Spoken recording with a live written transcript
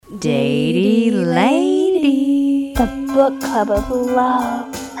Datey Lady. The book club of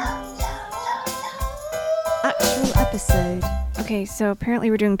love. Actual episode. Okay, so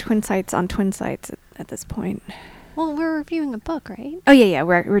apparently we're doing Twin Sites on Twin Sites at this point. Well, we're reviewing a book, right? Oh yeah,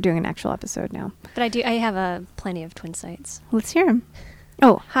 we're doing an actual episode now. But I have plenty of Twin Sites. Let's hear them.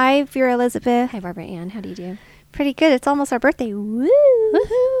 Oh, hi, Vera Elizabeth. Hi, Barbara Ann. How do you do? Pretty good. It's almost our birthday. Woo!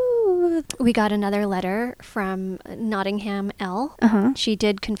 Woohoo! We got another letter from Nottingham L. Uh-huh. She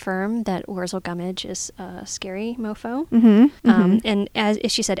did confirm that Wurzel Gummidge is a scary mofo. Mm-hmm. And as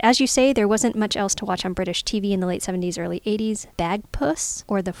she said, as you say, there wasn't much else to watch on British TV in the late 70s, early 80s. Bagpuss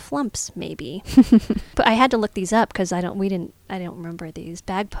or The Flumps, maybe. But I had to look these up because I don't remember these.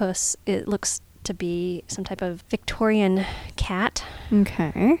 Bagpuss, it looks to be some type of Victorian cat.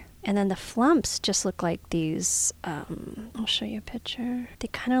 Okay. And then the Flumps just look like these, I'll show you a picture. They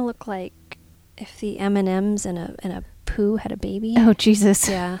kind of look like if the M&Ms and a poo had a baby. Oh, Jesus.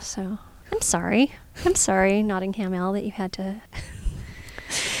 Yeah, so I'm sorry, Nottingham L, that you had to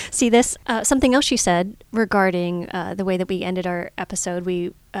see this. Something else she said regarding the way that we ended our episode,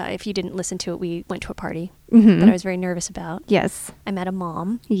 if you didn't listen to it, we went to a party that I was very nervous about. Yes. I met a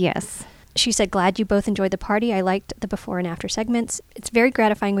mom. Yes. She said, glad you both enjoyed the party. I liked the before and after segments. It's very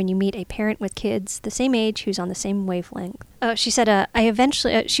gratifying when you meet a parent with kids the same age who's on the same wavelength. She said,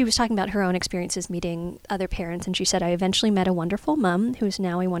 she was talking about her own experiences meeting other parents, and she said, I eventually met a wonderful mom who is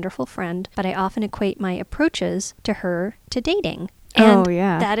now a wonderful friend, but I often equate my approaches to her to dating. And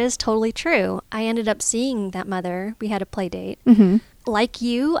that is totally true. I ended up seeing that mother. We had a play date. Mm-hmm. Like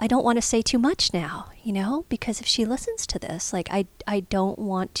you, I don't want to say too much now, because if she listens to this, I don't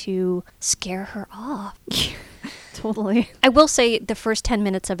want to scare her off. Totally. I will say the first 10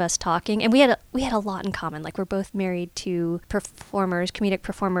 minutes of us talking, and we had a lot in common. Like, we're both married to comedic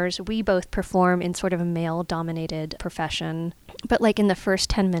performers. We both perform in sort of a male-dominated profession. But like in the first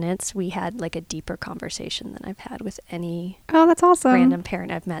 10 minutes, we had like a deeper conversation than I've had with any that's awesome. random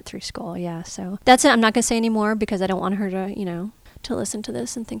parent I've met through school. Yeah, so that's it. I'm not going to say any more because I don't want her to, to listen to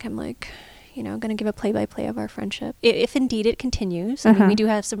this and think I'm like, going to give a play-by-play of our friendship. If indeed it continues. I mean, we do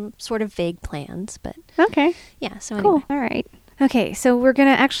have some sort of vague plans, but... Okay. Yeah, so anyway. Cool. All right. Okay, so we're going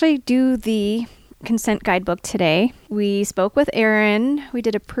to actually do the consent guidebook today. We spoke with Erin. We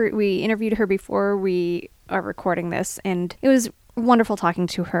interviewed her before we are recording this, and it was wonderful talking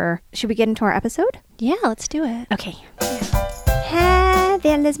to her. Should we get into our episode? Yeah, let's do it. Okay. Hi,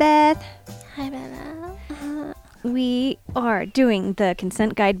 Elizabeth. Hi, Bella. We are doing the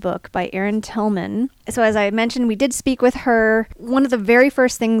consent guidebook by Erin Tillman. So as I mentioned, we did speak with her. One of the very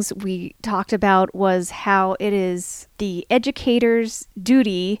first things we talked about was how it is the educator's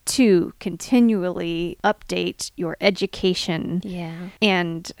duty to continually update your education. Yeah.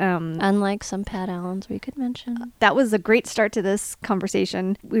 And unlike some Pat Allens we could mention. That was a great start to this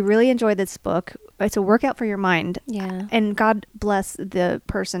conversation. We really enjoyed this book. It's a workout for your mind. Yeah. And God bless the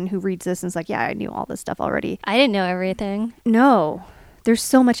person who reads this and is like, yeah, I knew all this stuff already. I didn't know everything. No. There's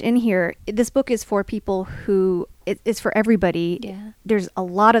so much in here. This book is for people who... It's for everybody. Yeah. There's a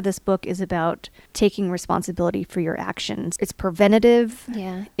lot of this book is about taking responsibility for your actions. It's preventative.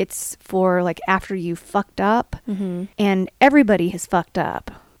 Yeah. It's for like after you fucked up. Mm-hmm. And everybody has fucked up.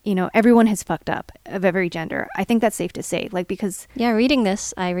 Everyone has fucked up of every gender. I think that's safe to say, because... Yeah, reading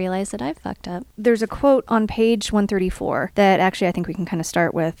this, I realized that I've fucked up. There's a quote on page 134 that actually I think we can kind of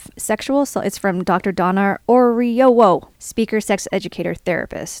start with. It's from Dr. Donna Oriowo, speaker, sex educator,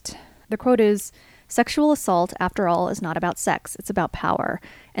 therapist. The quote is, "Sexual assault, after all, is not about sex. It's about power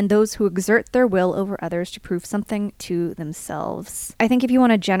and those who exert their will over others to prove something to themselves." I think if you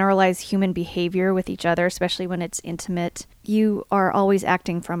want to generalize human behavior with each other, especially when it's intimate, you are always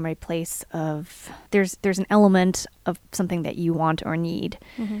acting from a place of there's an element of something that you want or need.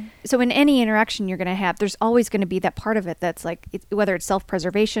 Mm-hmm. So in any interaction you're going to have, there's always going to be that part of it that's like, whether it's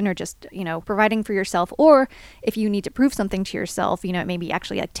self-preservation or just, providing for yourself, or if you need to prove something to yourself, it may be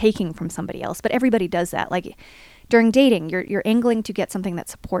actually like taking from somebody else. But everybody does that. Like, during dating, you're angling to get something that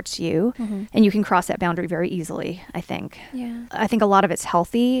supports you, and you can cross that boundary very easily, I think. Yeah. I think a lot of it's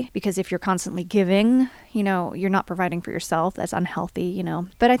healthy, because if you're constantly giving, you're not providing for yourself. That's unhealthy,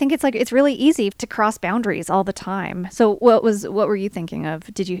 But I think it's really easy to cross boundaries all the time. So what were you thinking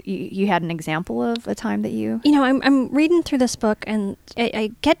of? Did you had an example of a time that you... I'm reading through this book, and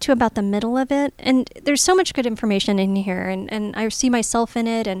I get to about the middle of it, and there's so much good information in here, and I see myself in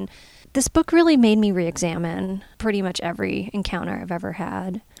it, and this book really made me re-examine pretty much every encounter I've ever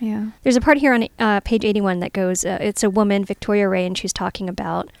had. Yeah. There's a part here on page 81 that goes, it's a woman, Victoria Ray, and she's talking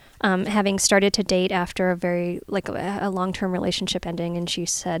about having started to date after a long-term relationship ending. And she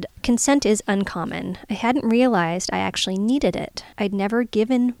said, consent is uncommon. I hadn't realized I actually needed it. I'd never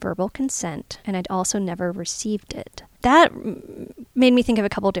given verbal consent, and I'd also never received it. That made me think of a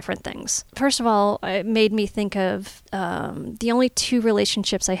couple different things. First of all, it made me think of the only 2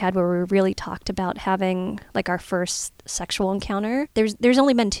 relationships I had where we really talked about having like our first sexual encounter. There's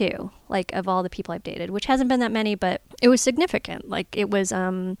only been 2, like of all the people I've dated, which hasn't been that many, but it was significant. Like it was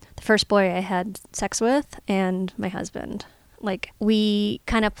the first boy I had sex with and my husband. Like we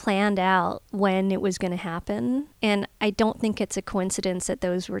kind of planned out when it was going to happen. And I don't think it's a coincidence that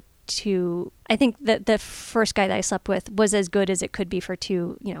those were 2. I think that the first guy that I slept with was as good as it could be for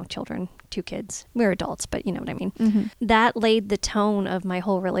 2, children, 2 kids. We were adults, but you know what I mean? Mm-hmm. That laid the tone of my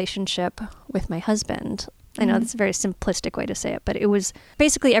whole relationship with my husband. I know that's a very simplistic way to say it, but it was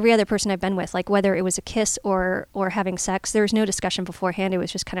basically every other person I've been with, like whether it was a kiss or having sex, there was no discussion beforehand. It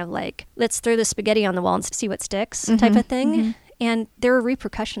was just kind of like, let's throw the spaghetti on the wall and see what sticks type of thing. Mm-hmm. And there were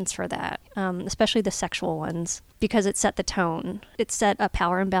repercussions for that, especially the sexual ones, because it set the tone. It set a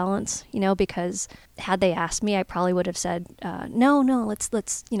power imbalance, because had they asked me, I probably would have said, no,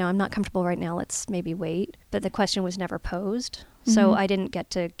 let's, I'm not comfortable right now. Let's maybe wait. But the question was never posed. So I didn't get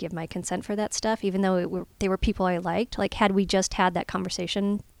to give my consent for that stuff, even though they were people I liked. Like, had we just had that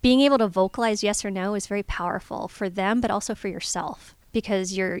conversation, being able to vocalize yes or no is very powerful for them, but also for yourself,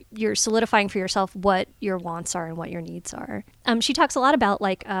 because you're solidifying for yourself what your wants are and what your needs are. She talks a lot about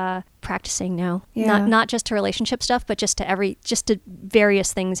like practicing no, not just to relationship stuff, but just to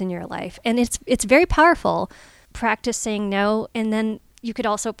various things in your life. And it's very powerful. Practice saying no, and then you could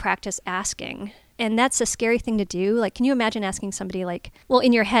also practice asking. And that's a scary thing to do. Like, can you imagine asking somebody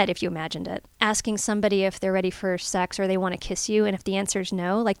in your head, if you imagined it, asking somebody if they're ready for sex or they want to kiss you, and if the answer is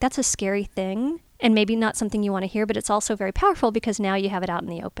no, like that's a scary thing. And maybe not something you want to hear, but it's also very powerful because now you have it out in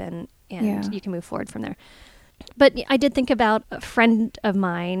the open and you can move forward from there. But I did think about a friend of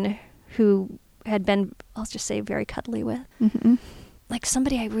mine who had been, I'll just say, very cuddly with, like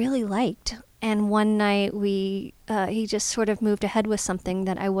somebody I really liked. And one night he just sort of moved ahead with something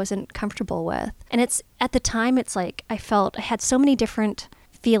that I wasn't comfortable with. And at the time, it's like I had so many different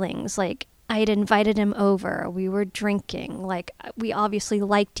feelings. Like I had invited him over, we were drinking, like we obviously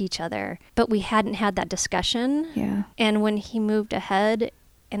liked each other, but we hadn't had that discussion. Yeah. And when he moved ahead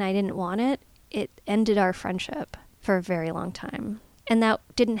and I didn't want it, it ended our friendship for a very long time. And that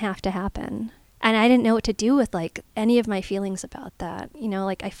didn't have to happen. And I didn't know what to do with like any of my feelings about that.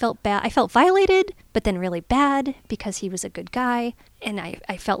 Like I felt bad. I felt violated, but then really bad because he was a good guy. And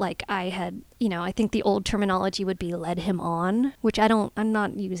I felt like I had, I think the old terminology would be led him on, which I'm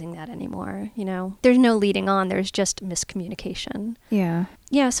not using that anymore. There's no leading on. There's just miscommunication. Yeah.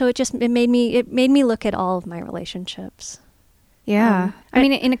 Yeah. So it made me look at all of my relationships. Yeah. I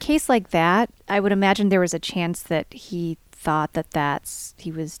mean, in a case like that, I would imagine there was a chance that he thought that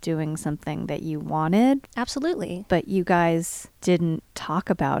he was doing something that you wanted. Absolutely. But you guys didn't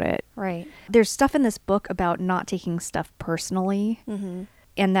talk about it. Right. There's stuff in this book about not taking stuff personally. Mm-hmm.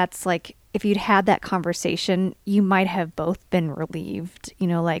 And that's like, if you'd had that conversation, you might have both been relieved.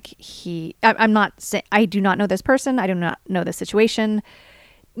 I'm not saying, I do not know this person. I do not know the situation.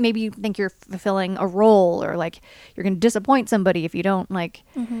 Maybe you think you're fulfilling a role, or like you're going to disappoint somebody if you don't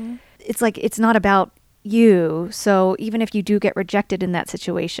It's like, it's not about you. So even if you do get rejected in that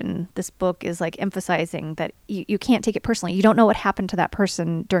situation, this book is like emphasizing that you can't take it personally. You don't know what happened to that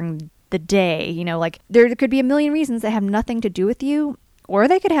person during the day. Like there could be a million reasons that have nothing to do with you, or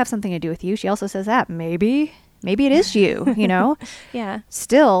they could have something to do with you. She also says that maybe it is you, Yeah.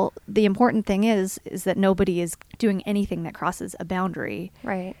 Still, the important thing is that nobody is doing anything that crosses a boundary.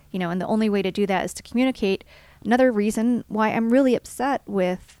 Right. And the only way to do that is to communicate. Another reason why I'm really upset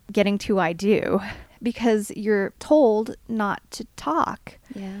with getting to I Do, because you're told not to talk.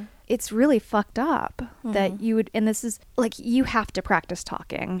 Yeah. It's really fucked up that you would, and this is like, you have to practice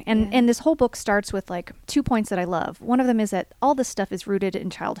talking. And this whole book starts with like 2 points that I love. One of them is that all this stuff is rooted in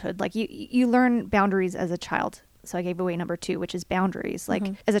childhood. Like you learn boundaries as a child. So I gave away number 2, which is boundaries. Like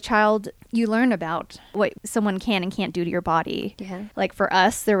as a child, you learn about what someone can and can't do to your body. Yeah. Like for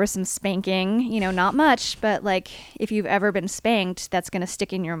us, there was some spanking, not much, but like if you've ever been spanked, that's going to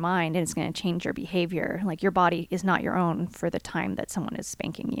stick in your mind and it's going to change your behavior. Like your body is not your own for the time that someone is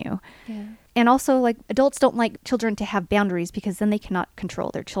spanking you. Yeah. And also like adults don't like children to have boundaries because then they cannot control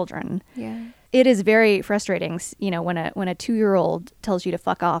their children. Yeah. It is very frustrating, when a 2-year-old tells you to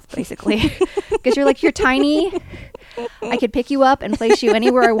fuck off, basically, because you're like, you're tiny. I could pick you up and place you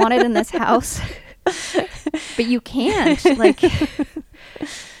anywhere I wanted in this house, but you can't. Like,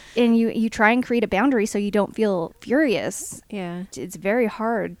 and you try and create a boundary so you don't feel furious. Yeah. It's very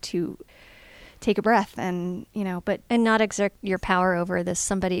hard to take a breath and, but And not exert your power over this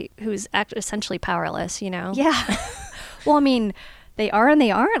somebody who's essentially powerless, yeah. Well, I mean, they are and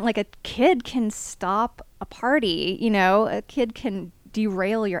they aren't. Like, a kid can stop a party, a kid can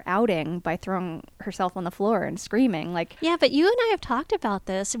derail your outing by throwing herself on the floor and screaming. Like, Yeah, but you and I have talked about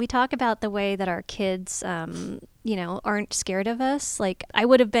this. We talk about the way that our kids, aren't scared of us. Like, I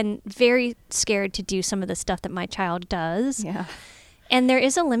would have been very scared to do some of the stuff that my child does. yeah. And there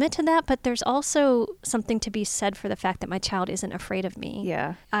is a limit to that, but there's also something to be said for the fact that my child isn't afraid of me.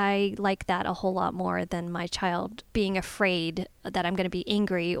 Yeah. I like that a whole lot more than my child being afraid that I'm going to be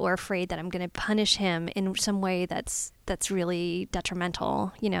angry or afraid that I'm going to punish him in some way that's really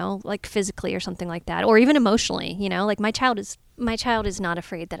detrimental, like physically or something like that, or even emotionally, like my child is not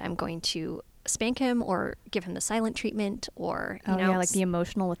afraid that I'm going to spank him or give him the silent treatment or like the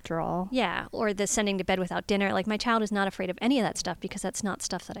emotional withdrawal. Yeah, or the sending to bed without dinner. Like, my child is not afraid of any of that stuff because that's not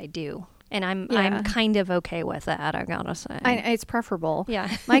stuff that I do, and I'm kind of okay with that, I gotta say. It's preferable.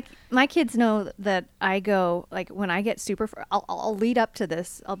 Yeah. my kids know that I go, like, when I get super I'll lead up to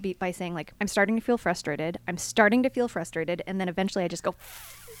this. I'll be by saying, like, I'm starting to feel frustrated, and then eventually I just go,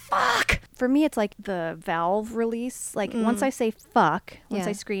 fuck. For me, it's like the valve release. Like, once I say fuck, once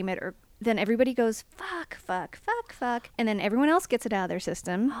I scream it, or then everybody goes, fuck, fuck, fuck, fuck. And then everyone else gets it out of their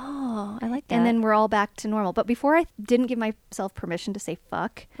system. Oh, I like that. And then we're all back to normal. But before, I didn't give myself permission to say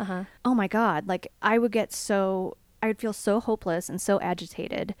fuck. Oh my God. Like, I would feel so hopeless and so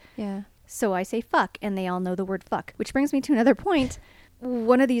agitated. Yeah. So I say fuck, and they all know the word fuck. Which brings me to another point.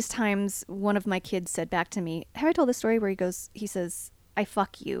 One of these times, one of my kids said back to me, have I told this story where he says, I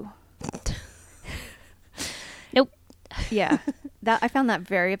fuck you? Nope. Yeah. I found that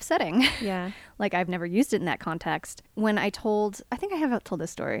very upsetting. Yeah. Like, I've never used it in that context. I think I have told this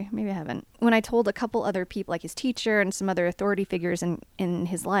story. Maybe I haven't. When I told a couple other people, like his teacher and some other authority figures in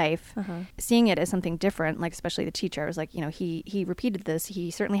his life, seeing it as something different, like especially the teacher, I was like, he repeated this. He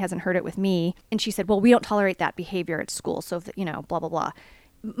certainly hasn't heard it with me. And she said, well, we don't tolerate that behavior at school. So, blah, blah, blah.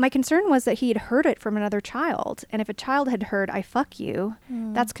 My concern was that he had heard it from another child. And if a child had heard, I fuck you,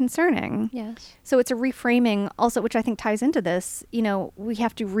 that's concerning. Yes. So it's a reframing also, which I think ties into this. We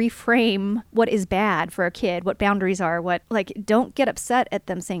have to reframe what is bad for a kid, what boundaries are, don't get upset at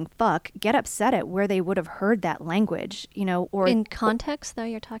them saying fuck. Get upset at where they would have heard that language, or in context, though,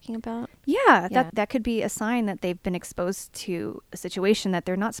 you're talking about? Yeah, that could be a sign that they've been exposed to a situation that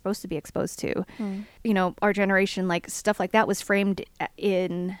they're not supposed to be exposed to. Our generation, like, stuff like that was framed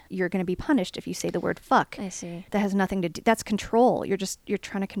in, you're going to be punished if you say the word fuck. I see. That has nothing to do, that's control. You're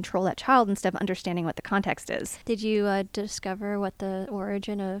trying to control that child instead of understanding what the context is. Did you discover what the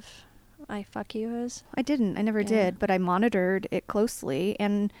origin of I fuck you is? I didn't. I never did, but I monitored it closely,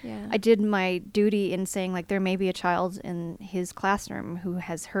 and I did my duty in saying, like, there may be a child in his classroom who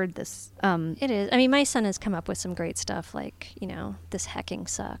has heard this. It is. I mean, my son has come up with some great stuff, like, this hecking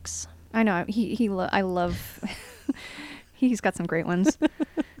sucks. I know. I love... He's got some great ones.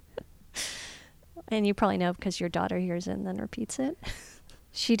 And you probably know because your daughter hears it and then repeats it.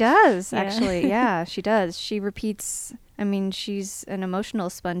 She does, actually. Yeah, she does. She repeats. I mean, she's an emotional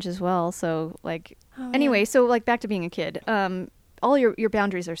sponge as well. So, like, anyway, so, like, back to being a kid. All your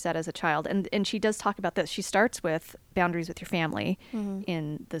boundaries are set as a child. And she does talk about this. She starts with boundaries with your family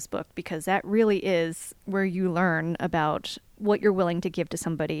in this book, because that really is where you learn about what you're willing to give to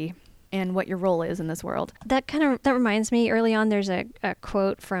somebody and what your role is in this world. That reminds me, early on, there's a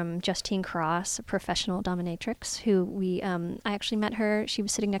quote from Justine Cross, a professional dominatrix, who I actually met her. She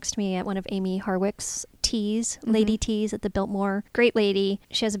was sitting next to me at one of Amy Harwick's teas, lady teas at the Biltmore. Great lady.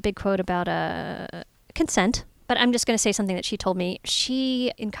 She has a big quote about consent. But I'm just going to say something that she told me.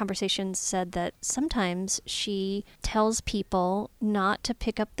 She, in conversations, said that sometimes she tells people not to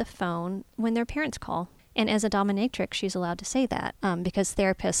pick up the phone when their parents call. And as a dominatrix, she's allowed to say that because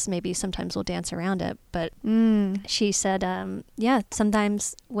therapists maybe sometimes will dance around it. But she said,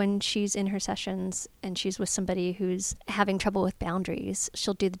 sometimes when she's in her sessions and she's with somebody who's having trouble with boundaries,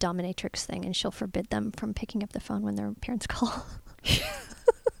 she'll do the dominatrix thing and she'll forbid them from picking up the phone when their parents call.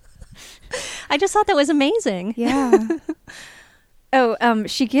 I just thought that was amazing. Yeah.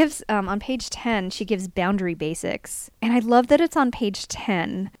 She gives, on page 10, she gives boundary basics. And I love that it's on page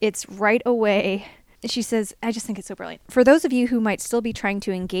 10. It's right away. She says, I just think it's so brilliant. For those of you who might still be trying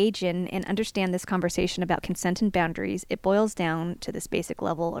to engage in and understand this conversation about consent and boundaries, it boils down to this basic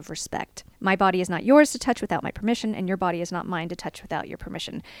level of respect. My body is not yours to touch without my permission, and your body is not mine to touch without your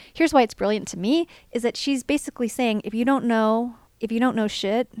permission. Here's why it's brilliant to me, is that she's basically saying, if you don't know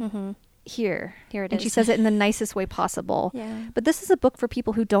shit, Here Here it and is. she says it in the nicest way possible. Yeah. But this is a book for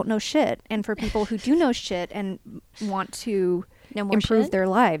people who don't know shit, and for people who do know shit and want to No more improve shit? their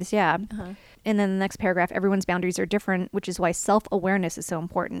lives. Yeah. Uh-huh. And then the next paragraph, everyone's boundaries are different, which is why self-awareness is so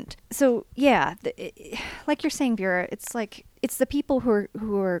important. So yeah, like you're saying, Vera, it's like it's the people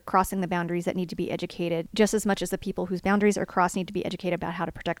who are crossing the boundaries that need to be educated just as much as the people whose boundaries are crossed need to be educated about how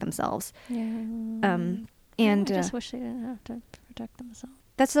to protect themselves. Yeah. And I just wish they didn't have to protect themselves.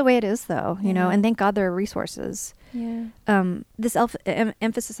 that's the way it is, though, you know. Yeah. And thank God there are resources. Yeah. This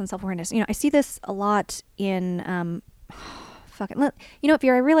emphasis on self-awareness. You know, I see this a lot in. You know,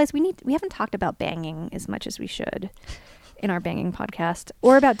 Vera, I realize we haven't talked about banging as much as we should in our banging podcast,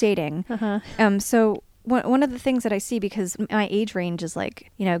 or about dating. Uh-huh. So one of the things that I see, because my age range is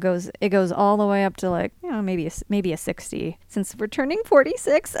like, you know, it goes all the way up to like, you know, maybe a 60, since we're turning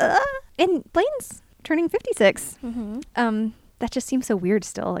 46, and Blaine's turning 56. Mm-hmm. That just seems so weird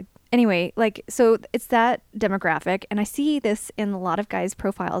still. Like, anyway, like, so it's that demographic, and I see this in a lot of guys'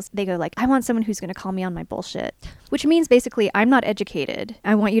 profiles. They go like, I want someone who's going to call me on my bullshit, which means basically I'm not educated.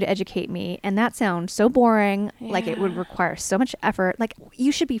 I want you to educate me. And that sounds so boring. Like, it would require so much effort. Like,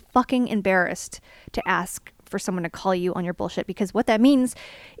 you should be fucking embarrassed to ask for someone to call you on your bullshit, because what that means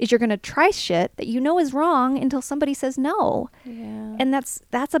is you're going to try shit that you know is wrong until somebody says no. Yeah. And that's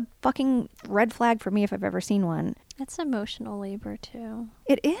a fucking red flag for me if I've ever seen one. That's emotional labor too.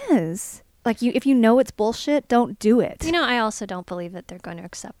 It is. Like, if you know it's bullshit, don't do it. You know, I also don't believe that they're going to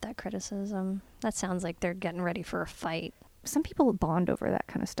accept that criticism. That sounds like they're getting ready for a fight. Some people bond over that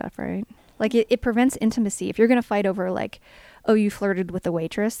kind of stuff, right? Like, it prevents intimacy. If you're going to fight over, like, oh, you flirted with the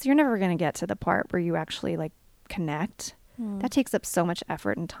waitress, you're never going to get to the part where you actually, like, connect. That takes up so much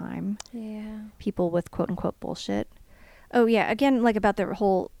effort and time. Yeah. People with quote-unquote bullshit. Oh, yeah. Again, like, about the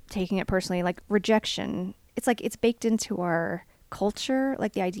whole taking it personally, like, rejection. It's like it's baked into our culture,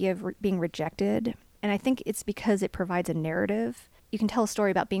 like the idea of being rejected. And I think it's because it provides a narrative. You can tell a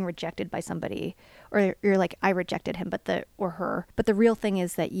story about being rejected by somebody, or you're like, I rejected him, or her. But the real thing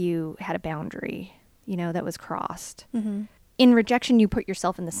is that you had a boundary, you know, that was crossed. Mm-hmm. In rejection, you put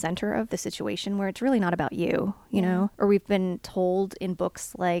yourself in the center of the situation, where it's really not about you, you know? Or we've been told in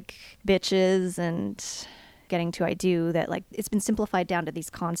books like Bitches and Getting to I Do that, like, it's been simplified down to these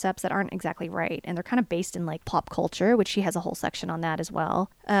concepts that aren't exactly right. And they're kind of based in, like, pop culture, which she has a whole section on that as well.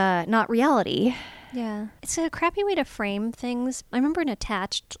 Not reality. Yeah. It's a crappy way to frame things. I remember in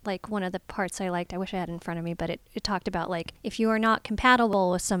Attached, like, one of the parts I liked, I wish I had it in front of me, but it talked about, like, if you are not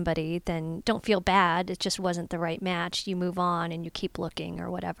compatible with somebody, then don't feel bad. It just wasn't the right match. You move on and you keep looking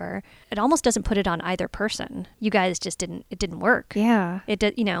or whatever. It almost doesn't put it on either person. You guys just it didn't work. Yeah. It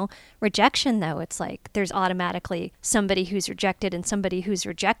did, you know. Rejection, though, it's like there's automatically somebody who's rejected and somebody who's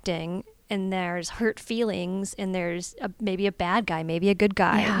rejecting, and there's hurt feelings, and there's maybe a bad guy, maybe a good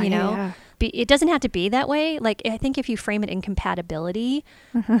guy, you know? Yeah. It doesn't have to be that way. Like, I think if you frame it in compatibility,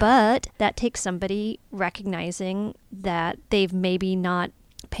 but that takes somebody recognizing that they've maybe not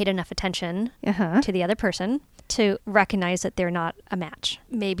paid enough attention to the other person to recognize that they're not a match.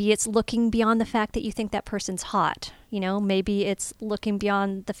 Maybe it's looking beyond the fact that you think that person's hot. You know, maybe it's looking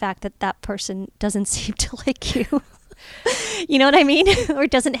beyond the fact that that person doesn't seem to like you. You know what I mean? Or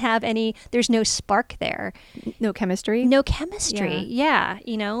doesn't have there's no spark there. No chemistry? No chemistry. Yeah.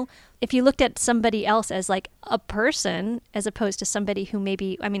 You know, if you looked at somebody else as like a person as opposed to somebody who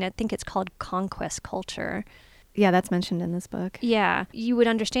maybe, I mean, I think it's called conquest culture. Yeah, that's mentioned in this book. Yeah. You would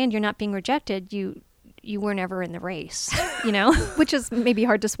understand you're not being rejected. You were never in the race, you know? Which is maybe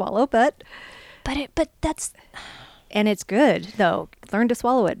hard to swallow, but that's... And it's good, though. Learn to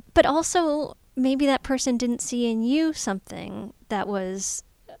swallow it. But also, maybe that person didn't see in you something that was,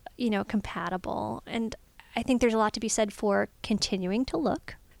 you know, compatible. And I think there's a lot to be said for continuing to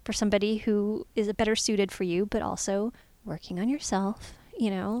look for somebody who is better suited for you, but also working on yourself, you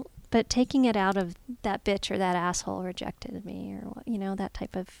know, but taking it out of that bitch or that asshole rejected me, or, you know, that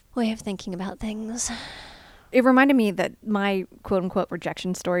type of way of thinking about things. It reminded me that my quote-unquote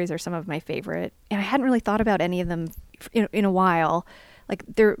rejection stories are some of my favorite. And I hadn't really thought about any of them in a while. Like,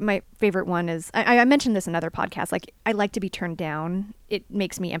 my favorite one is, I mentioned this in other podcasts, like, I like to be turned down. It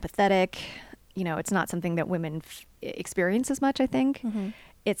makes me empathetic. You know, it's not something that women experience as much, I think. Mm-hmm.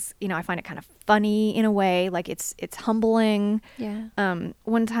 It's, you know, I find it kind of funny in a way. Like, it's humbling. Yeah.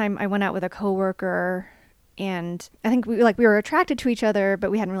 One time I went out with a coworker, and I think we were attracted to each other, but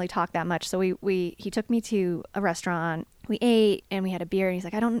we hadn't really talked that much. So he took me to a restaurant, we ate and we had a beer, and he's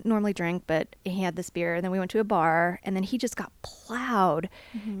like, I don't normally drink, but he had this beer. And then we went to a bar, and then he just got plowed.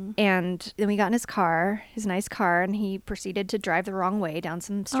 And then we got in his car, his nice car, and he proceeded to drive the wrong way down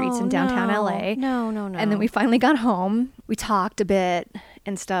some streets in downtown LA. No. And then we finally got home. We talked a bit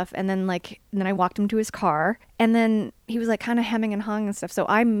and stuff. And then I walked him to his car, and then he was like kind of hemming and hawing and stuff. So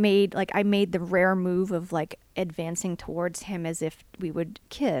I made the rare move of like advancing towards him as if we would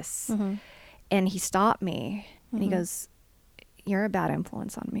kiss. And he stopped me and he goes, "You're a bad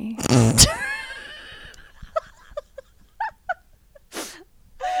influence on me."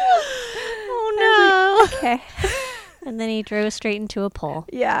 Oh no. Okay. And then he drove straight into a pole.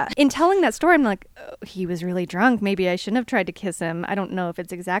 Yeah. In telling that story, I'm like, oh, he was really drunk. Maybe I shouldn't have tried to kiss him. I don't know if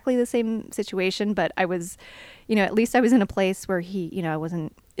it's exactly the same situation, but I was, at least I was in a place where he, I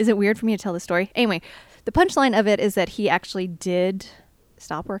wasn't, is it weird for me to tell the story? Anyway, the punchline of it is that he actually did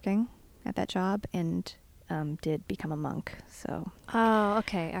stop working at that job and did become a monk. So. Oh,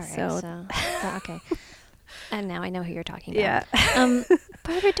 okay. All right. So okay. And now I know who you're talking about. Yeah.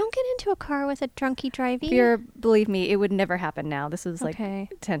 Barbara, don't get into a car with a drunkie driving. Believe me, it would never happen now. This was like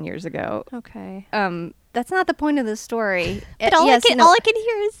 10 years ago. Okay. That's not the point of the story. But all I can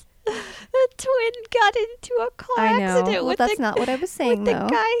hear is a twin got into a car accident with that's not what I was saying, with the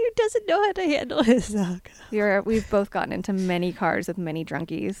guy who doesn't know how to handle his alcohol. We've both gotten into many cars with many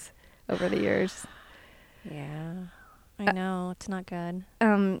drunkies over the years. Yeah. I know. It's not good.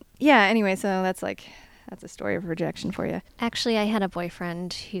 Yeah, anyway, so that's a story of rejection for you. Actually, I had a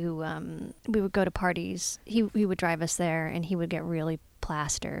boyfriend who we would go to parties. He would drive us there, and he would get really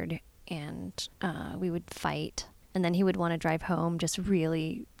plastered, and we would fight. And then he would want to drive home just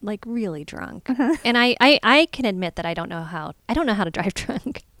really drunk. And I can admit that I don't know how to drive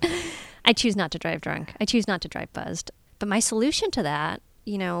drunk. I choose not to drive drunk. I choose not to drive buzzed. But my solution to that,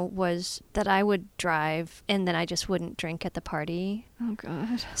 was that I would drive and then I just wouldn't drink at the party. Oh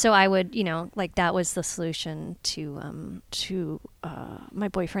God. So I would, that was the solution to my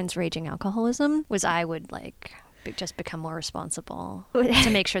boyfriend's raging alcoholism, was I would just become more responsible to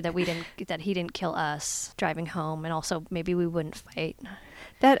make sure that he didn't kill us driving home, and also maybe we wouldn't fight.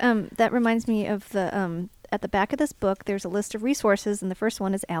 That reminds me of the at the back of this book there's a list of resources, and the first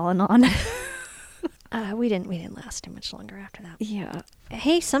one is Al-Anon. We didn't last too much longer after that. Yeah.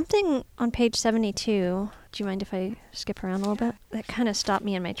 Hey, something on page 72. Do you mind if I skip around a little bit? That kind of stopped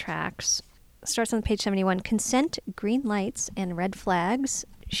me in my tracks. Starts on page 71. Consent, green lights, and red flags.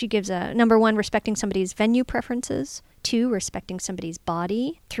 She gives number 1, respecting somebody's venue preferences. 2, respecting somebody's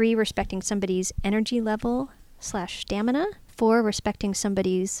body. 3, respecting somebody's energy level / stamina. 4, respecting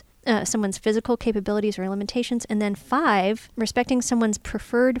someone's physical capabilities or limitations. And then 5, respecting someone's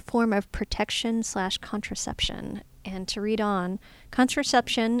preferred form of protection / contraception. And to read on,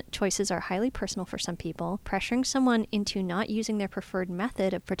 contraception choices are highly personal for some people. Pressuring someone into not using their preferred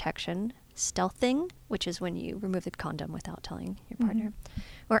method of protection, stealthing, which is when you remove the condom without telling your partner,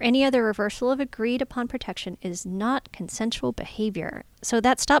 or any other reversal of agreed upon protection is not consensual behavior. So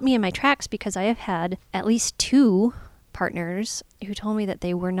that stopped me in my tracks, because I have had at least 2 partners who told me that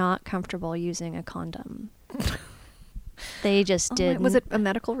they were not comfortable using a condom. They just didn't. Was it a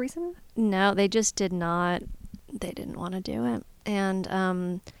medical reason? No, they just did not. They didn't want to do it.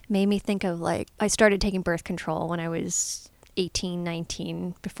 And made me think of I started taking birth control when I was 18,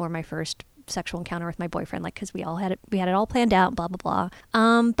 19, before my first sexual encounter with my boyfriend, because we had it all planned out, blah, blah,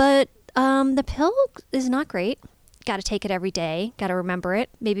 blah. But the pill is not great. Got to take it every day. Got to remember it.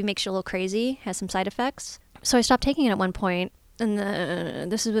 Maybe makes you a little crazy. Has some side effects. So I stopped taking it at one point.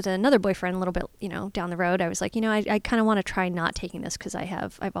 And this is with another boyfriend a little bit, down the road. I was like, I kind of want to try not taking this, because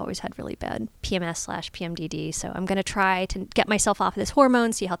I've always had really bad PMS / PMDD. So I'm going to try to get myself off of this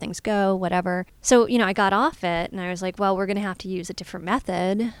hormone, see how things go, whatever. So, I got off it, and I was like, well, we're going to have to use a different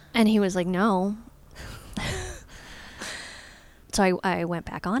method. And he was like, no. So I went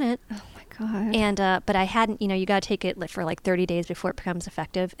back on it. Oh my God. And, but I hadn't, you got to take it for 30 days before it becomes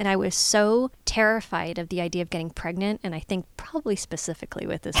effective. And I was so terrified of the idea of getting pregnant. And I think probably specifically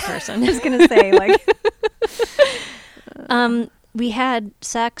with this person. I was going to say, we had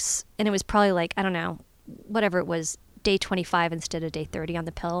sex, and it was probably I don't know, whatever it was, day 25 instead of day 30 on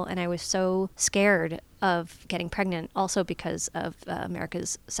the pill. And I was so scared of getting pregnant, also because of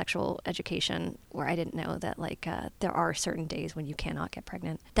America's sexual education, where I didn't know that there are certain days when you cannot get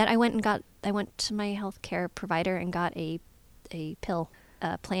pregnant, that I went to my healthcare provider and got a pill,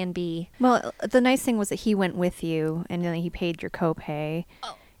 Plan B. Well, the nice thing was that he went with you, and then he paid your copay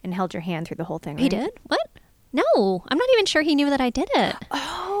and held your hand through the whole thing, right? He did? What? No, I'm not even sure he knew that I did it.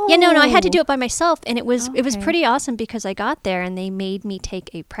 Oh, Yeah, no, I had to do it by myself, and it was Okay. pretty awesome because I got there and they made me take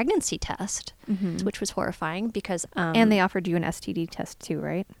a pregnancy test, which was horrifying because And they offered you an STD test too,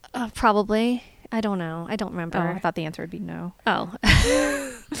 right? probably, I don't know, I don't remember. Oh, I thought the answer would be no. Oh.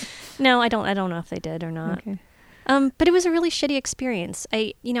 No, I don't know if they did or not. Okay. But it was a really shitty experience.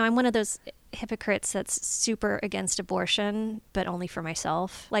 I'm one of those hypocrites that's super against abortion, but only for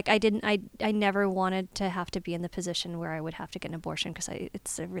myself. Like I never wanted to have to be in the position where I would have to get an abortion because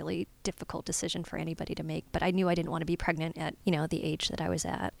it's a really difficult decision for anybody to make. But I knew I didn't want to be pregnant at, the age that I was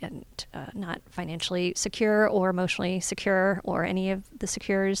at and not financially secure or emotionally secure or any of the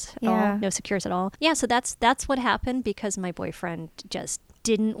secures at Yeah. all. No secures at all. Yeah. So that's what happened because my boyfriend just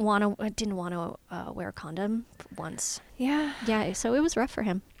didn't want to wear a condom once. Yeah. Yeah, so it was rough for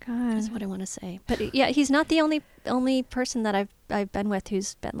him. God. Is what I want to say. But yeah, he's not the only person that I've been with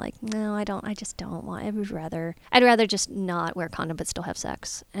who's been like, no, I just don't want. I'd rather just not wear a condom but still have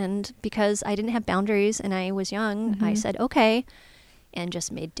sex. And because I didn't have boundaries and I was young, I said okay, and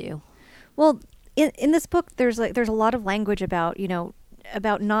just made do. Well, in this book, there's a lot of language about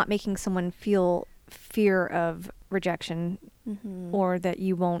about not making someone feel fear of rejection or that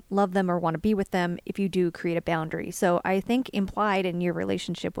you won't love them or want to be with them if you do create a boundary. So I think implied in your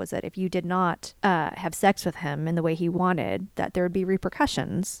relationship was that if you did not have sex with him in the way he wanted, that there would be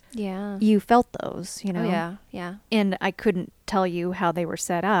repercussions. Yeah. You felt those, Oh yeah. Yeah. And I couldn't tell you how they were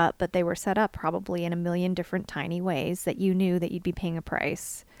set up, but they were set up probably in a million different tiny ways that you knew that you'd be paying a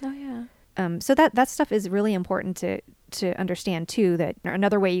price. Oh yeah. So that stuff is really important to understand too, that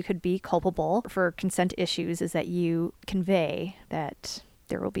another way you could be culpable for consent issues is that you convey that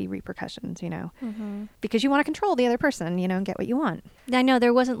there will be repercussions, because you want to control the other person, and get what you want. I know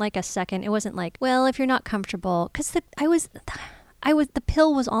there wasn't like a second. It wasn't like, well, if you're not comfortable, because the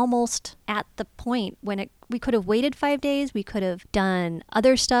pill was almost at the point when we could have waited 5 days. We could have done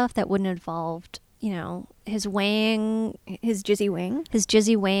other stuff that wouldn't have involved, his weighing, His jizzy wing. his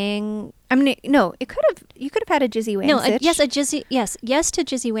jizzy weighing. I mean, no, you could have had a jizzy wing. No, sitch. yes, to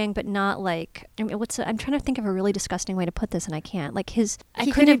jizzy wing, but not like. I mean, I'm trying to think of a really disgusting way to put this, and I can't. Like his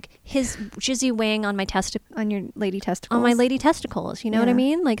jizzy wing on my on your lady testicles. on my lady testicles. You know what I Yeah.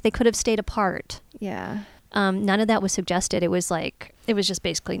 mean? Like they could have stayed apart. Yeah. None of that was suggested. It was just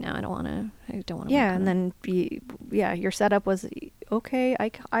basically, no, I don't want to. Yeah, and then your setup was okay.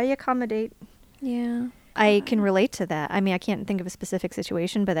 I accommodate. Yeah. I can relate to that. I mean, I can't think of a specific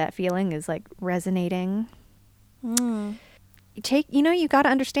situation, but that feeling is like resonating. Mm. You got to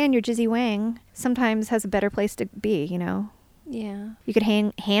understand your jizzy wang sometimes has a better place to be, Yeah. You could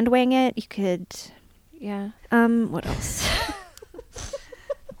hand wang it. You could, Yeah. what else?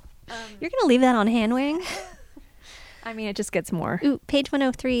 You're going to leave that on hand wing? I mean, it just gets more. Ooh, page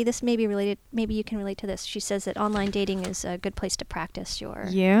 103. This may be related. Maybe you can relate to this. She says that online dating is a good place to practice your.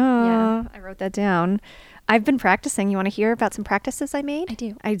 Yeah. I wrote that down. I've been practicing. You want to hear about some practices I made? I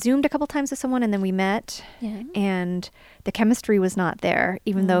do. I Zoomed a couple times with someone and then we met. Yeah. And the chemistry was not there,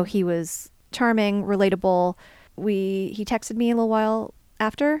 even though he was charming, relatable. He texted me a little while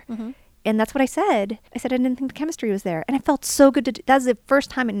after. Mm-hmm. And that's what I said. I said I didn't think the chemistry was there. And I felt so good to do. That was the first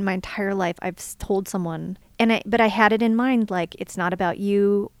time in my entire life I've told someone. But I had it in mind, like, it's not about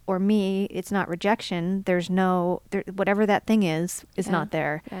you or me. It's not rejection. Whatever that thing is not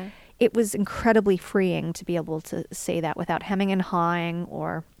there. Yeah. It was incredibly freeing to be able to say that without hemming and hawing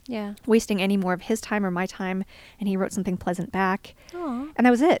or Yeah. wasting any more of his time or my time. And he wrote something pleasant back. Aw. And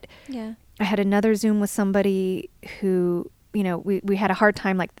that was it. Yeah. I had another Zoom with somebody who, we had a hard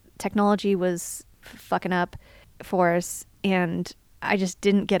time, like technology was fucking up for us. And I just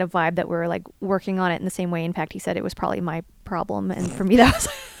didn't get a vibe that we're like working on it in the same way. In fact, he said it was probably my problem. And for me, that was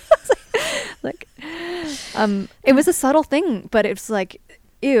like, it was a subtle thing, but it was like,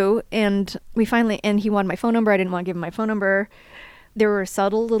 ew. And he wanted my phone number. I didn't want to give him my phone number. There were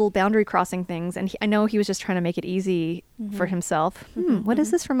subtle little boundary crossing things. And I know he was just trying to make it easy for himself. What is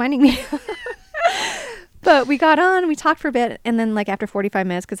this reminding me? But we got on, we talked for a bit. And then like after 45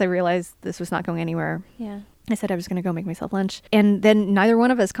 minutes, because I realized this was not going anywhere, Yeah. I said I was going to go make myself lunch. And then neither one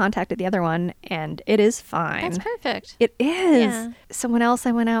of us contacted the other one. And it is fine. That's perfect. It is. Yeah. Someone else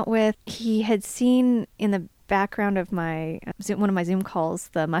I went out with, he had seen in the background of my one of my Zoom calls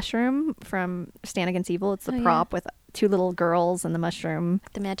the mushroom from Stand Against Evil. It's the prop with two little girls and the mushroom.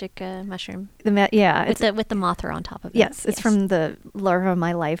 The magic mushroom. It's With the Mothra on top of it. Yes, it's from the Larva of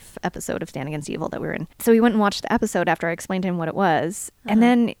My Life episode of Stand Against Evil that we were in. So we went and watched the episode after I explained to him what it was. And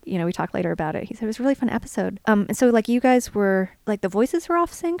then, we talked later about it. He said it was a really fun episode. And so like you guys were, like the voices were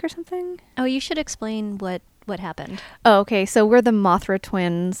off sync or something? Oh, you should explain what what happened. Oh, okay. So we're the Mothra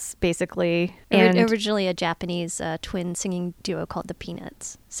twins, basically. And Originally a Japanese twin singing duo called the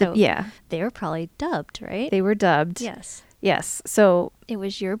Peanuts. So yeah, they were probably dubbed, right? they were dubbed. Yes. Yes. So It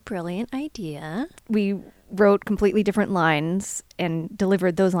was your brilliant idea. we wrote completely different lines and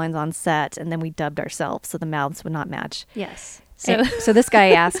delivered those lines on set, and then we dubbed ourselves so the mouths would not match. Yes. So this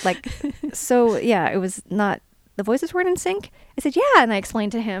guy asked, like, so yeah, it was not, the voices weren't in sync? I said, yeah. And I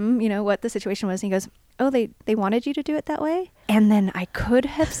explained to him, what the situation was. And he goes, oh, they wanted you to do it that way? And then I could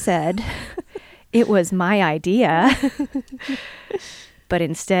have said it was my idea. But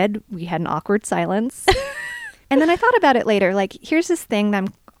instead, we had an awkward silence. And then I thought about it later. Like, here's this thing that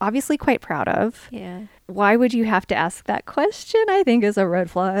I'm obviously quite proud of. Yeah. Why would you have to ask that question? I think is a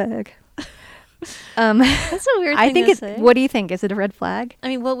red flag. That's a weird thing I think to it. say. What do you think? Is it a red flag? I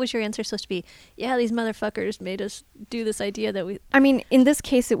mean, what was your answer supposed to be? Yeah, these motherfuckers made us do this idea that we... I mean, in this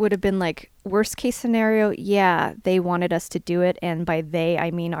case, it would have been like, worst case scenario, yeah, they wanted us to do it. And by they,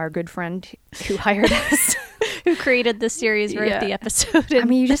 I mean our good friend who hired us. Who created this series, wrote the episode. I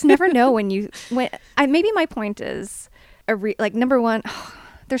mean, you just never know maybe my point is, number one,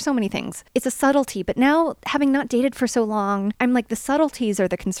 there's so many things. It's a subtlety, but now having not dated for so long, I'm like, the subtleties are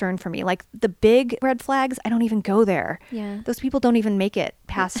the concern for me. Like the big red flags, I don't even go there. Yeah. Those people don't even make it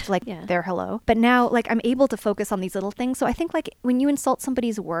past their hello. But now I'm able to focus on these little things. So I think when you insult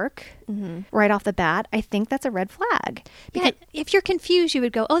somebody's work right off the bat, I think that's a red flag. Yeah, if you're confused, you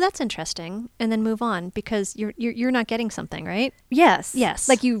would go, oh, that's interesting, and then move on because you're not getting something, right? Yes. Yes.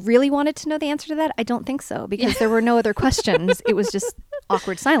 Like you really wanted to know the answer to that? I don't think so, because there were no other questions. It was just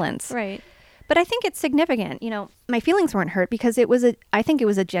awkward silence. Right. But I think it's significant. My feelings weren't hurt because I think it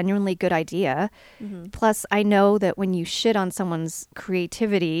was a genuinely good idea. Mm-hmm. Plus, I know that when you shit on someone's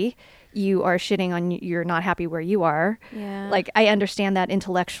creativity, you are shitting on, you're not happy where you are. Yeah. Like, I understand that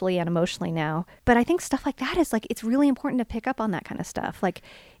intellectually and emotionally now. But I think stuff like that is it's really important to pick up on that kind of stuff. Like,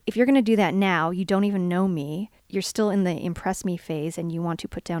 if you're going to do that now, you don't even know me. You're still in the impress me phase and you want to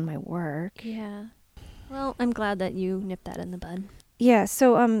put down my work. Yeah. Well, I'm glad that you nipped that in the bud. Yeah.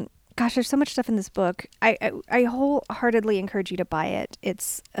 So, gosh, there's so much stuff in this book. I wholeheartedly encourage you to buy it.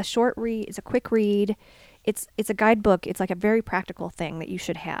 It's a short read. It's a quick read. It's a guidebook. It's like a very practical thing that you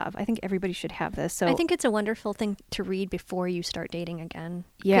should have. I think everybody should have this. So I think it's a wonderful thing to read before you start dating again.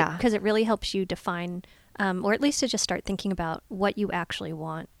 Yeah. Because it really helps you define, or at least to just start thinking about what you actually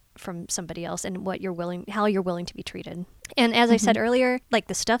want from somebody else and how you're willing to be treated. And as I said earlier, like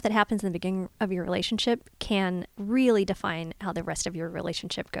the stuff that happens in the beginning of your relationship can really define how the rest of your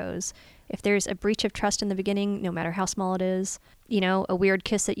relationship goes. If there's a breach of trust in the beginning, no matter how small it is, a weird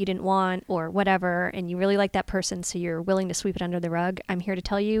kiss that you didn't want or whatever, and you really like that person, so you're willing to sweep it under the rug, I'm here to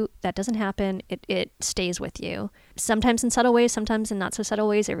tell you that doesn't happen. It stays with you. Sometimes in subtle ways, sometimes in not so subtle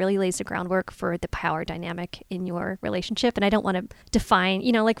ways. It really lays the groundwork for the power dynamic in your relationship. And I don't want to define,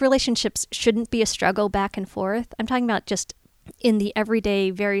 relationships shouldn't be a struggle back and forth. I'm talking about just in the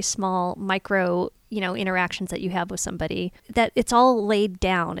everyday, very small, micro, interactions that you have with somebody, that it's all laid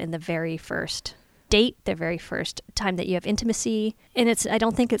down in the very first date, the very first time that you have intimacy. And I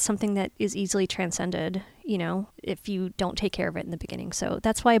don't think it's something that is easily transcended, if you don't take care of it in the beginning. So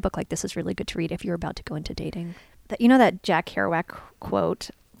that's why a book like this is really good to read if you're about to go into dating. That Jack Kerouac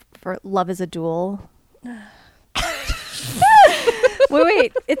quote for "Love is a duel."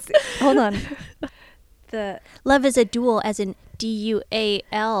 wait, hold on. The love is a duel, as in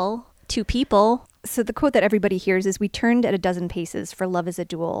DUAL, two people. So the quote that everybody hears is, "We turned at a dozen paces, for love is a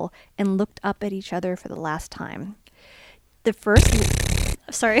duel, and looked up at each other for the last time." The first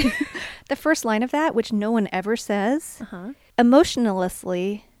line of that, which no one ever says,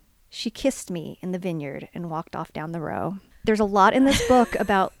 emotionlessly, she kissed me in the vineyard and walked off down the row. There's a lot in this book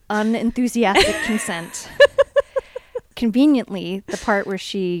about unenthusiastic consent. Conveniently, the part where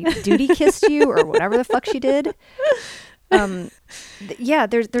she duty kissed you or whatever the fuck she did.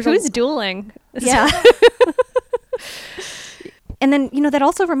 There's who's dueling? Yeah. And then, that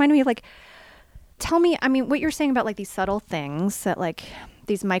also reminded me of tell me, what you're saying about these subtle things that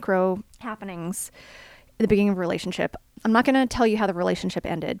these micro happenings at the beginning of a relationship. I'm not going to tell you how the relationship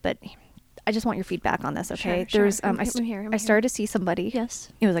ended, but I just want your feedback on this, okay? Sure. There's I'm I started to see somebody. Yes.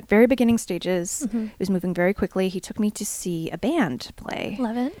 It was very beginning stages. Mm-hmm. It was moving very quickly. He took me to see a band play.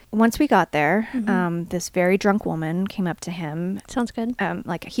 Love it. Once we got there, this very drunk woman came up to him. Sounds good.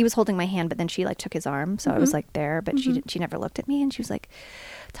 He was holding my hand, but then she took his arm, so I was there, but she never looked at me, and she was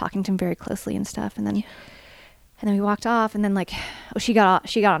talking to him very closely and stuff. And then And then we walked off, and then like, she got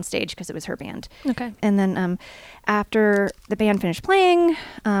on stage because it was her band. Okay. And then after the band finished playing,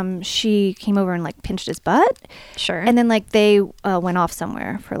 she came over and like pinched his butt. Sure. And then like they went off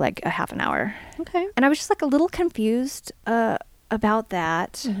somewhere for like a half an hour. Okay. And I was just like a little confused about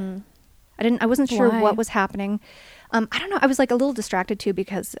that. Mm-hmm. I wasn't sure Why? what was happening. I don't know. I was like a little distracted too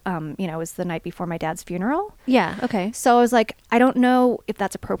because, it was the night before my dad's funeral. Yeah. Okay. So I was like, I don't know if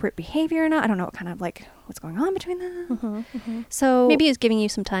that's appropriate behavior or not. I don't know what kind of like what's going on between them. Mm-hmm. Mm-hmm. So Maybe it's giving you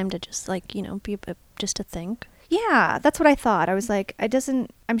some time to just like, be just to think. yeah, that's what I thought. I was like,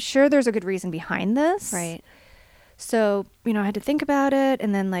 I'm sure there's a good reason behind this. Right. So, I had to think about it,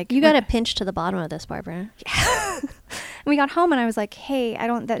 and then like You got a pinch to the bottom of this, Barbara. And we got home, and I was like, hey,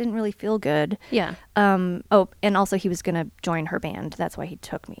 that didn't really feel good. Yeah. And also he was going to join her band. That's why he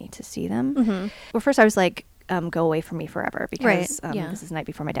took me to see them. Mm-hmm. Well, first I was like, go away from me forever because Right, yeah. this is the night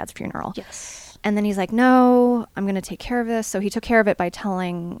before my dad's funeral. Yes. And then he's like, no, I'm going to take care of this. So he took care of it by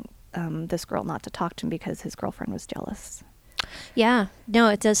telling this girl not to talk to him because his girlfriend was jealous. Yeah. No,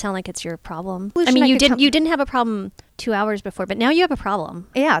 it does sound like it's your problem. Solution I mean, I you could didn't have a problem 2 hours before, but now you have a problem.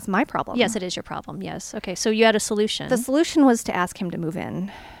 Yeah, it's my problem. Yes, it is your problem. Yes. Okay. So you had a solution. The solution was to ask him to move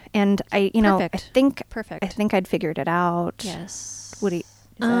in. And Perfect. Perfect. I think I'd figured it out. Yes. Would he? Is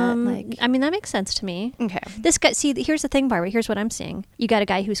that like? I mean, that makes sense to me. Okay. This guy, see, here's the thing, Barbara. Here's what I'm seeing. You got a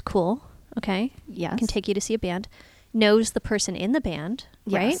guy who's cool, okay? Yes. Can take you to see a band, knows the person in the band,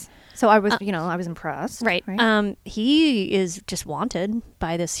 right? Yes. So I was, I was impressed. Right. He is just wanted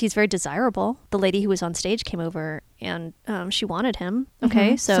by this. He's very desirable. The lady who was on stage came over and she wanted him.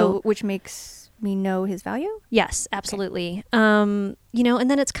 Okay. Mhm. So which makes me know his value? Yes, absolutely. And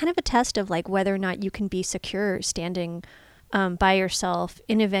then it's kind of a test of like whether or not you can be secure standing by yourself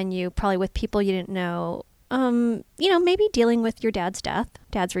in a venue, probably with people you didn't know. Maybe dealing with your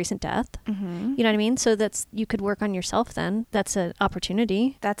dad's recent death. Mm-hmm. You know what I mean? So you could work on yourself then. That's an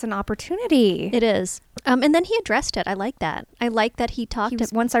opportunity. That's an opportunity. It is. And then he addressed it. I like that. I like that he talked.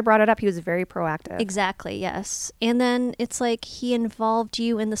 Once I brought it up, he was very proactive. Exactly, yes. And then it's like he involved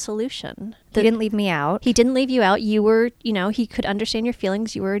you in the solution. He didn't leave me out. He didn't leave you out. You were, he could understand your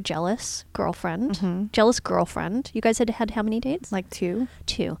feelings. You were a jealous girlfriend. Mm-hmm. Jealous girlfriend. You guys had how many dates? Like 2.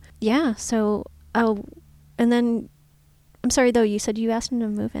 2. Yeah. So, and then, I'm sorry though, you said you asked him to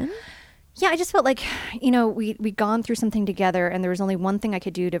move in? Yeah, I just felt like, we'd gone through something together, and there was only one thing I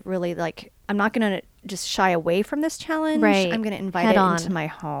could do to really, like, I'm not going to just shy away from this challenge. Right. I'm going to invite it into my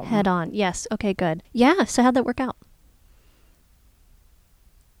home. Head on. Yes. Okay, good. Yeah. So how'd that work out?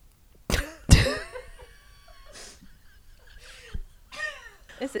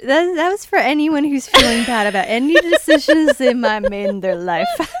 That was for anyone who's feeling bad about any decisions they might make in their life.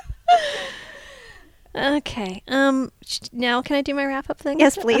 Okay. Now can I do my wrap up thing?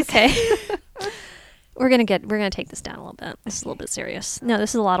 Yes, please. Okay. We're gonna take this down a little bit. This is a little bit serious. No, this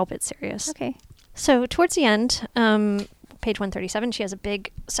is a little bit serious. Okay. So towards the end, page 137, she has a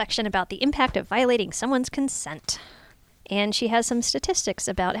big section about the impact of violating someone's consent, and she has some statistics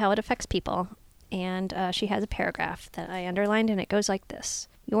about how it affects people. And she has a paragraph that I underlined, and it goes like this.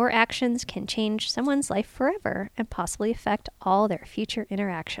 Your actions can change someone's life forever and possibly affect all their future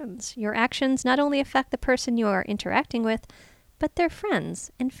interactions. Your actions not only affect the person you are interacting with, but their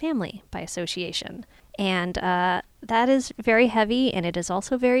friends and family by association. And that is very heavy, and it is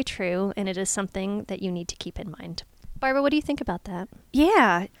also very true, and it is something that you need to keep in mind. Barbara, what do you think about that?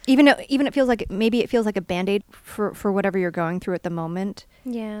 Yeah. Even it feels like a Band-Aid for whatever you're going through at the moment.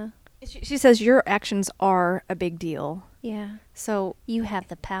 Yeah. She says your actions are a big deal. Yeah. So You have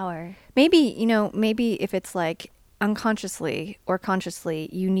the power. maybe if it's like unconsciously or consciously,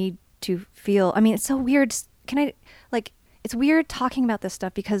 you need to feel, it's so weird. It's weird talking about this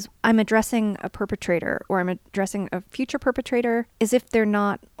stuff because I'm addressing a perpetrator or I'm addressing a future perpetrator as if they're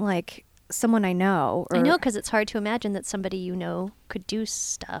not like someone I know. I know, because it's hard to imagine that somebody you know could do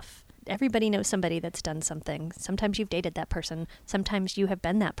stuff. Everybody knows somebody that's done something. Sometimes you've dated that person. Sometimes you have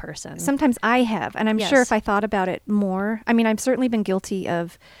been that person. Sometimes I have. And I'm Yes. sure if I thought about it more, I've certainly been guilty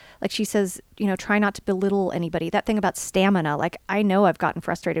of, like she says, try not to belittle anybody. That thing about stamina, like I know I've gotten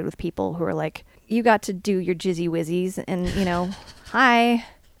frustrated with people who are like, you got to do your jizzy wizzies and, hi.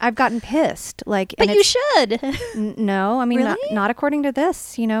 I've gotten pissed. Like, But and you should. No, Really? not according to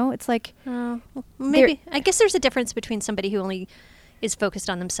this, it's like, Maybe. I guess there's a difference between somebody who only is focused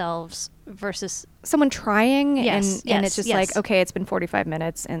on themselves versus someone trying Yes, and it's just yes. like, okay, it's been 45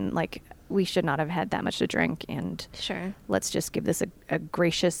 minutes and like we should not have had that much to drink and Sure. let's just give this a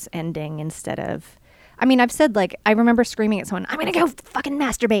gracious ending instead of, I've said like, I remember screaming at someone, I'm going to go fucking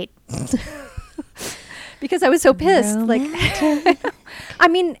masturbate because I was so pissed. Like,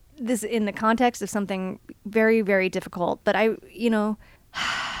 this in the context of something very, very difficult. But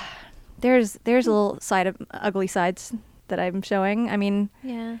there's a little side of ugly sides that I'm showing. I mean,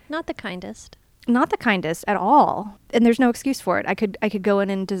 Yeah, not the kindest. not the kindest at all. And there's no excuse for it. I could go in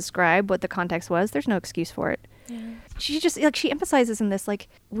and describe what the context was. There's no excuse for it. Yeah. She emphasizes in this, like,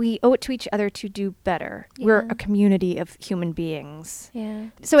 we owe it to each other to do better. We're Yeah. a community of human beings. Yeah.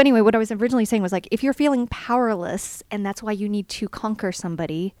 So anyway, what I was originally saying was, like, if you're feeling powerless and that's why you need to conquer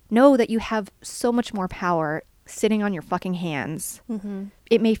somebody, know that you have so much more power sitting on your fucking hands. Mm-hmm.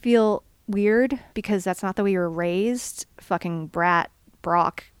 It may feel weird because that's not the way you were raised. Fucking brat,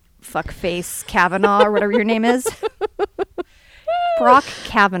 Brock, fuckface, Kavanaugh, or whatever your name is. Brock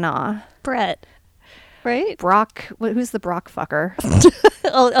Kavanaugh. Brett. Right? Brock, who's the Brock fucker?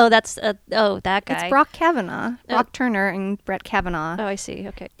 That's that guy. It's Brock Kavanaugh. Brock Turner and Brett Kavanaugh. Oh, I see.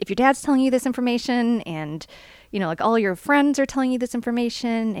 Okay. If your dad's telling you this information and, like all your friends are telling you this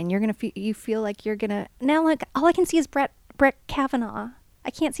information and you're going to you feel like you're going to, now like all I can see is Brett Kavanaugh.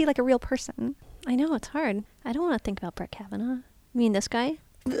 I can't see like a real person. I know, it's hard. I don't want to think about Brett Kavanaugh. You mean this guy?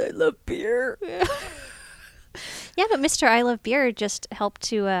 I love beer. Yeah, but Mr. I Love Beer just helped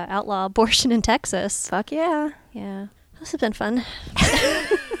to outlaw abortion in Texas. Fuck yeah. Yeah. This has been fun.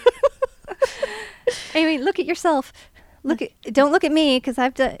 Anyway, look at yourself. Don't look at me because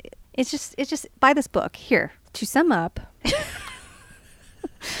I've done. It's just buy this book. Here, to sum up.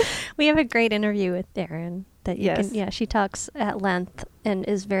 We have a great interview with Erin that you Yes. can, yeah, she talks at length and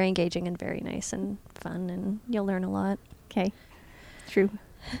is very engaging and very nice and fun, and you'll learn a lot. Okay. True.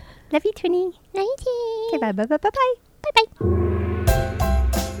 Love you, Twinny. Okay, bye.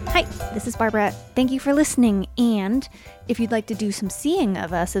 Hi, this is Barbara. Thank you for listening. And if you'd like to do some seeing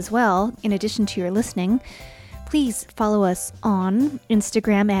of us as well, in addition to your listening, please follow us on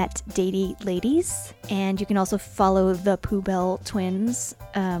Instagram at Datey Ladies. And you can also follow the Poobell Twins.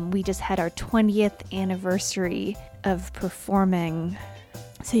 We just had our 20th anniversary of performing.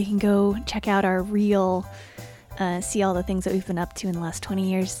 So you can go check out our reel, see all the things that we've been up to in the last 20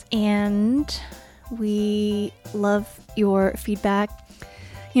 years. And we love your feedback.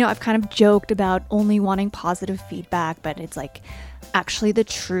 I've kind of joked about only wanting positive feedback, but it's like actually the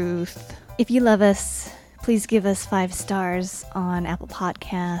truth. If you love us, please give us 5 stars on Apple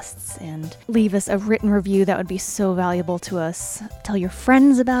Podcasts and leave us a written review. That would be so valuable to us. Tell your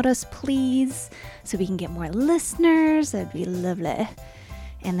friends about us, please, so we can get more listeners. That'd be lovely.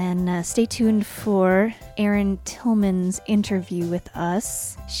 And then stay tuned for Erin Tillman's interview with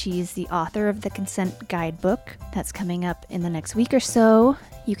us. She's the author of the Consent Guidebook. That's coming up in the next week or so.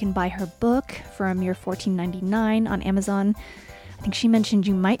 You can buy her book for a mere $14.99 on Amazon. I think she mentioned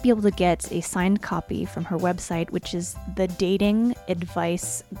you might be able to get a signed copy from her website, which is The Dating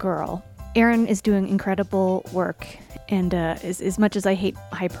Advice Girl. Erin is doing incredible work, and as much as I hate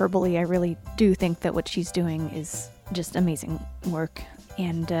hyperbole, I really do think that what she's doing is just amazing work.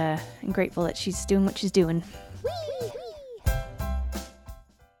 And I'm grateful that she's doing what she's doing. Whee!